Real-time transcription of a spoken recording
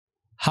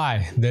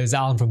Hi, this is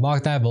Alan from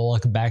Dive.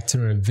 Welcome back to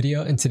another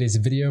video. In today's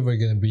video, we're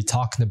going to be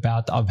talking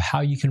about how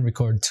you can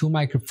record two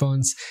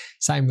microphones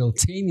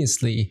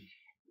simultaneously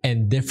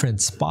in different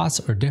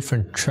spots or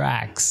different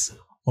tracks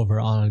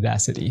over on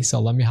Audacity. So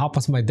let me hop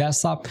onto my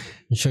desktop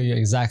and show you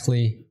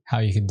exactly how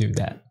you can do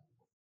that.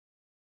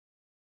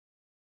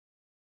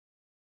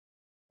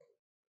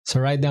 So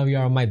right now we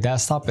are on my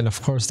desktop, and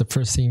of course the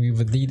first thing we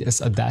would need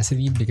is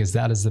Audacity, because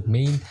that is the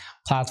main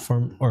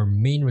platform or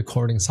main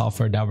recording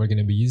software that we're going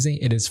to be using.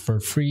 It is for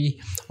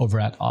free over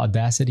at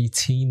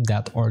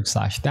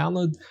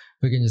audacityteam.org/download.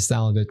 We can just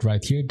download it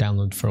right here,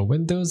 download for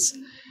Windows,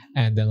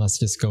 and then let's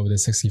just go with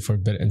the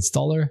 64-bit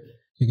installer.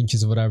 You can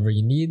choose whatever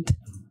you need.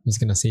 I'm just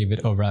going to save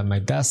it over at my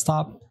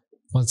desktop.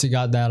 Once you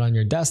got that on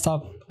your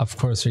desktop, of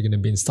course you're going to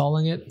be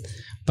installing it,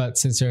 but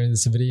since you're in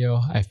this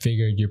video, I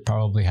figured you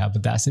probably have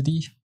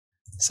Audacity.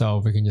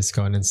 So we can just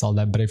go and install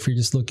that. But if you're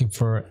just looking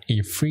for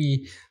a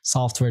free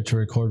software to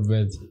record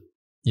with,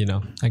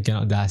 again,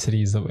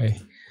 Audacity is the way.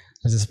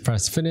 Let's just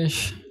press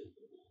finish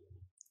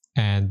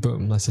and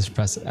boom, let's just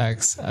press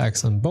X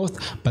on both.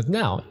 But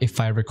now if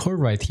I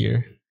record right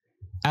here,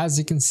 as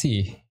you can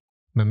see,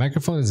 my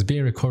microphone is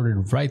being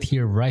recorded right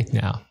here, right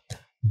now,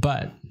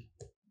 but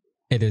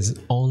it is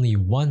only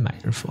one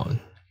microphone.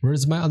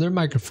 Where's my other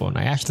microphone?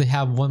 I actually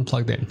have one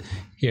plugged in.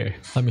 Here,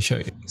 let me show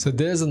you. So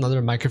this is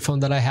another microphone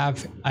that I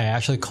have. I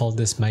actually call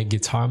this my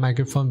guitar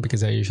microphone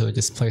because I usually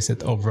just place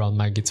it over on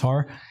my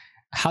guitar.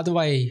 How do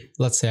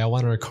let's say I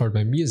want to record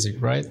my music,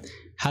 right?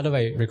 How do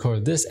I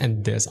record this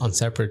and this on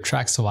separate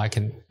tracks so I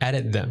can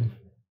edit them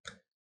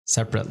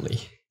separately?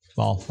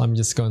 Well, let me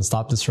just go and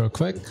stop this real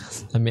quick.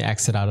 Let me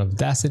exit out of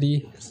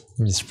Audacity. Let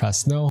me just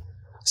press no.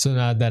 So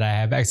now that I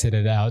have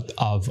exited out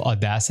of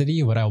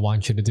Audacity, what I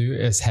want you to do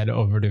is head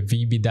over to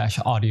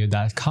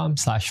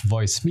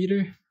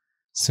vb-audio.com/voicemeter.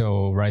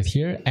 So right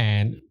here,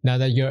 and now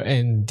that you're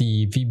in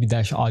the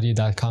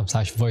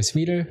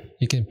vb-audio.com/voicemeter,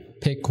 you can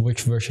pick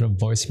which version of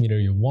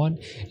Voicemeter you want.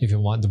 If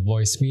you want the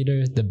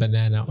Voicemeter, the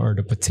banana, or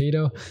the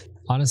potato.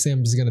 Honestly,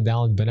 I'm just going to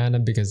download banana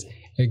because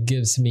it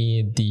gives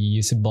me the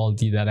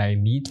usability that I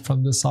need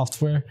from the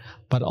software,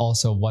 but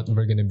also what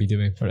we're going to be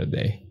doing for the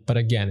day. But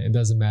again, it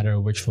doesn't matter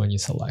which one you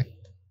select.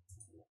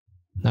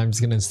 Now I'm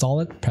just going to install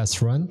it,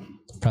 press run,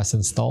 press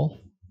install.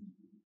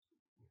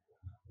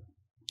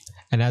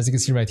 And as you can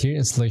see right here,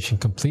 installation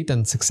complete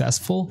and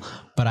successful,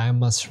 but I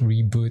must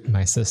reboot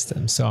my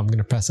system. So I'm going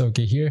to press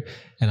OK here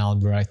and I'll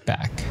be right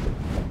back.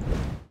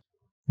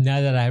 Now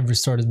that I have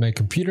restarted my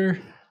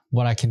computer,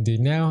 what I can do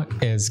now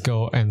is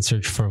go and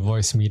search for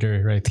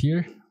Voicemeter right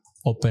here.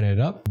 Open it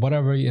up.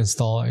 Whatever you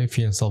install, if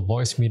you install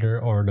Voicemeter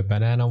or the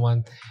banana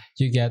one,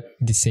 you get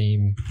the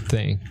same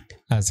thing.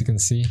 As you can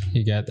see,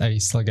 I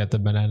still get the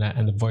banana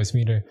and the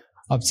Voicemeter.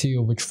 Up to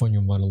you which one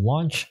you want to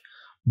launch.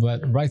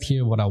 But right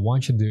here, what I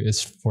want you to do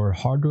is for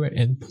hardware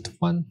input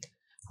one,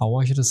 I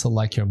want you to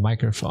select your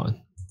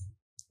microphone,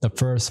 the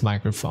first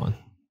microphone.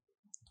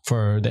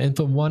 For the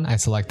input one, I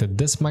selected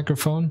this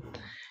microphone.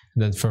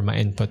 And then for my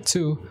input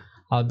two,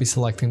 I'll be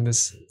selecting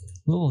this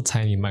little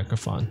tiny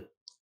microphone,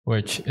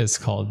 which is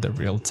called the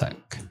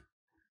Realtek.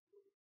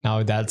 Now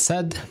with that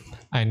said,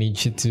 I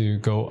need you to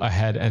go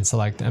ahead and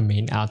select a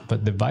main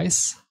output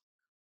device.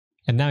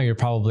 And now you're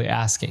probably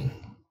asking,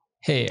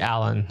 hey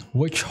Alan,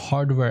 which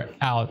hardware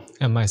out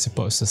am I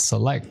supposed to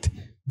select?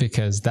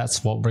 Because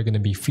that's what we're going to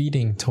be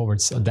feeding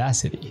towards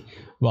Audacity.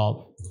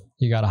 Well,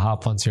 you got to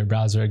hop onto your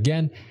browser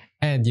again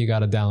and you got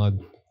to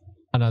download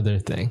another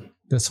thing.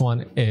 This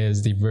one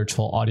is the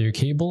virtual audio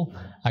cable.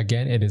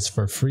 Again, it is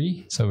for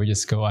free. So we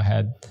just go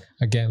ahead.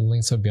 Again,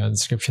 links will be on the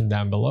description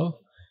down below.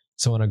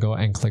 So I want to go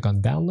and click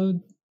on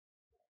download.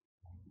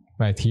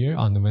 Right here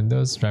on the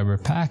Windows driver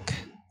pack,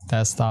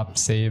 desktop,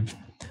 save.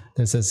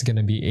 This is going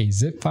to be a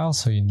zip file,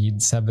 so you need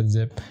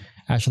 7-zip.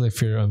 Actually,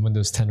 if you're on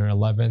Windows 10 or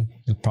 11,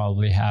 you'll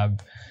probably have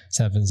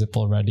 7-zip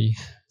already.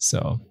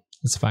 So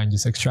it's fine,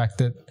 just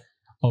extract it,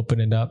 open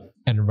it up,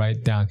 and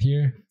write down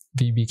here,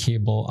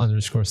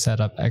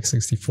 vbcable_setup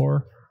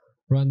x64.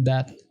 Run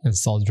that,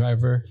 install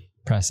driver,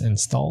 press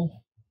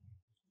install.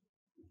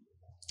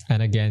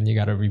 And again, you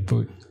got to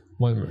reboot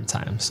one more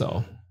time.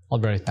 So I'll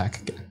be right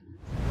back again.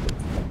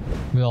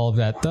 With all of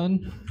that done,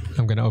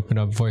 I'm going to open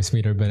up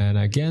Voicemeter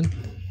Banana again.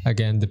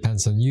 Again,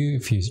 depends on you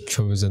if you've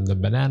chosen the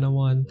banana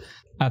one.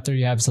 After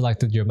you have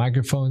selected your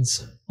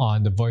microphones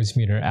on the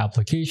Voicemeter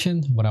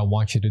application, what I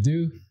want you to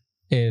do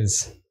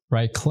is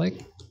right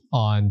click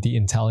on the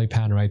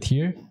IntelliPan right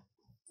here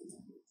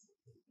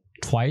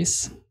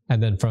twice.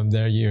 And then from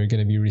there, you're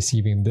going to be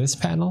receiving this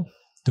panel.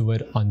 Do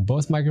it on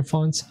both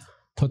microphones.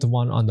 Put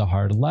one on the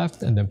hard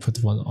left and then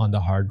put one on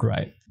the hard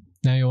right.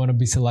 Now you want to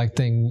be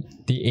selecting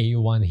the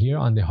A1 here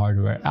on the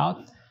hardware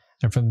out.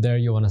 And from there,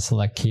 you want to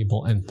select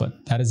cable input.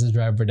 That is the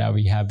driver that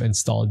we have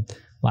installed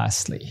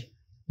lastly.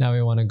 Now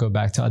we want to go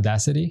back to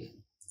Audacity,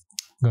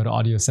 go to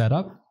audio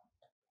setup,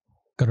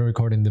 go to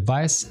recording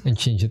device and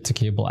change it to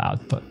cable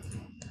output.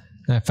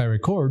 Now if I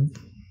record,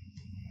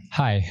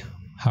 hi,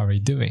 how are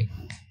you doing?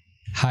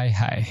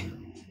 Hi.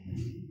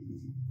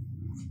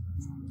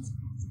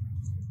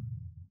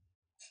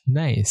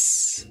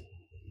 Nice.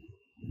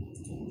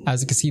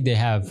 as you can see, they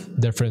have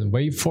different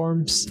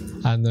waveforms.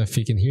 I don't know if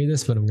you can hear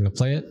this, but I'm going to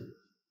play it.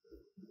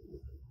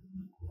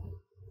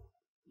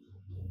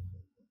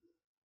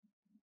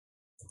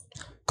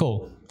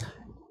 Cool.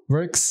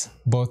 Works,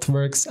 both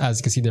works. As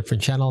you can see,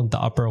 different channel. The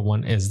upper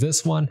one is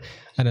this one,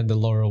 and then the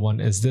lower one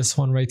is this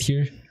one right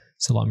here.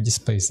 So let me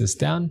just place this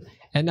down.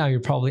 And now you're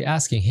probably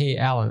asking, hey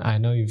Alan, I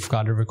know you've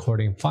got a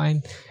recording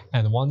fine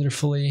and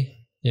wonderfully,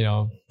 you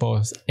know,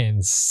 both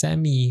in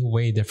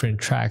way different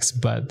tracks,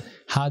 but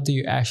how do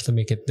you actually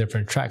make it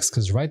different tracks?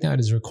 Because right now it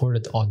is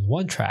recorded on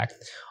one track,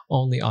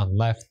 only on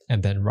left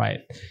and then right.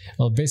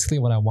 Well, basically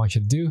what I want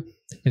you to do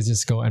is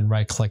just go and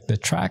right click the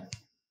track,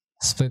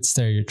 split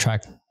stereo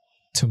track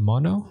to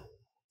mono,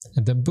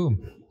 and then boom,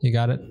 you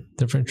got it,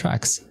 different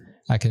tracks.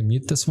 I can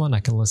mute this one, I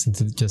can listen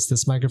to just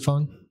this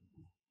microphone,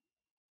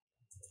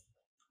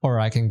 or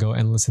I can go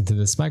and listen to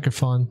this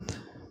microphone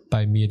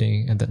by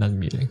muting and then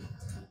unmuting.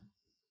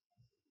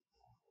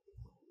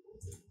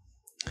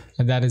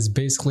 And that is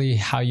basically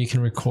how you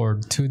can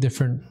record two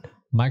different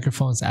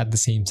microphones at the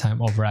same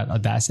time over at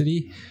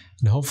Audacity.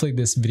 And hopefully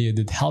this video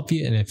did help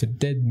you, and if it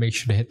did, make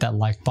sure to hit that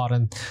like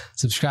button,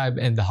 subscribe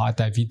in the Hawk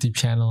Dive YouTube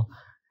channel,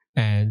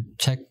 and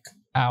check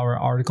our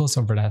articles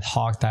over at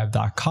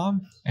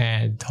hawkdive.com.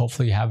 And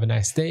hopefully you have a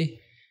nice day,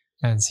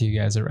 and see you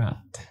guys around.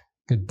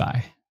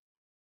 Goodbye.